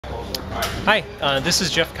Hi, this is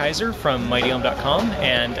Jeff Geiger from MightyOhm.com,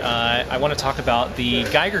 and I want to talk about the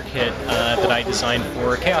Geiger kit that I designed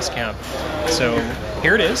for Chaos Camp. So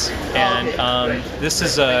here it is, and this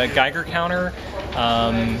is a Geiger counter.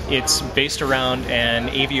 It's based around an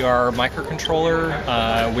AVR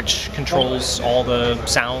microcontroller, which controls all the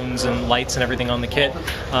sounds and lights and everything on the kit.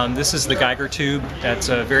 This is the Geiger tube. That's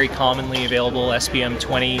a very commonly available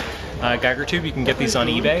SBM20 Geiger tube. You can get these on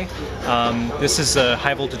eBay. This is a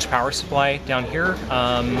high voltage power supply down here,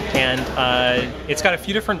 and it's got a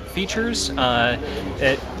few different features.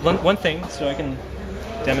 One thing, so I can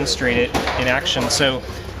demonstrate it in action. So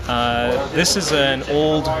this is an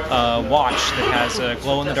old watch that has a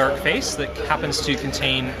glow-in-the-dark face that happens to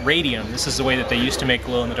contain radium. This is the way that they used to make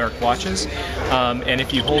glow-in-the-dark watches. And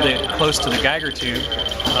if you hold it close to the Geiger tube,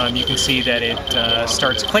 you can see that it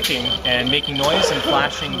starts clicking and making noise and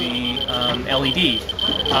flashing the LED.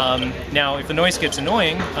 Now, if the noise gets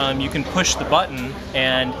annoying, you can push the button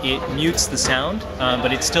and it mutes the sound,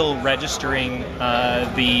 but it's still registering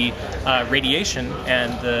the radiation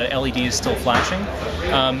and the LED is still flashing.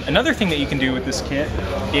 Another thing that you can do with this kit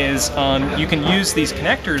is you can use these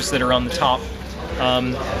connectors that are on the top.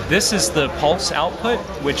 This is the pulse output,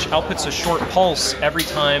 which outputs a short pulse every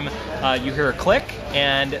time you hear a click,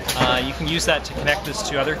 and you can use that to connect this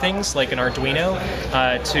to other things like an Arduino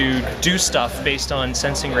to do stuff based on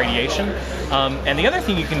sensing radiation. And the other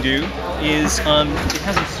thing you can do is it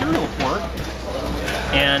has a serial port,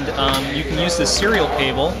 and you can use this serial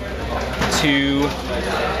cable to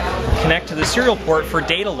connect to the serial port for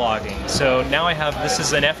data logging. So now I have, this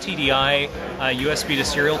is an FTDI USB to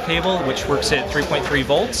serial cable, which works at 3.3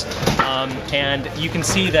 volts. And you can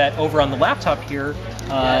see that over on the laptop here,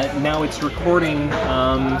 now it's recording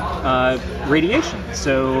radiation.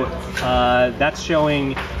 So that's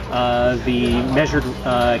showing the measured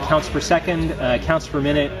counts per second, counts per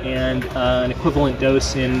minute, and an equivalent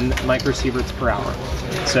dose in microsieverts per hour.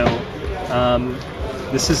 So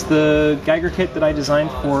this is the Geiger kit that I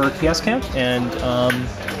designed for Chaos Camp, and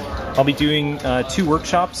I'll be doing 2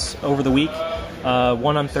 workshops over the week.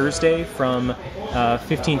 One on Thursday from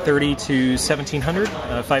 15:30 to 1700,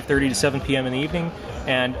 5:30 to 7 p.m. in the evening,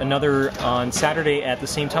 and another on Saturday at the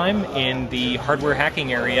same time in the hardware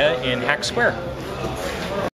hacking area in Hack Square.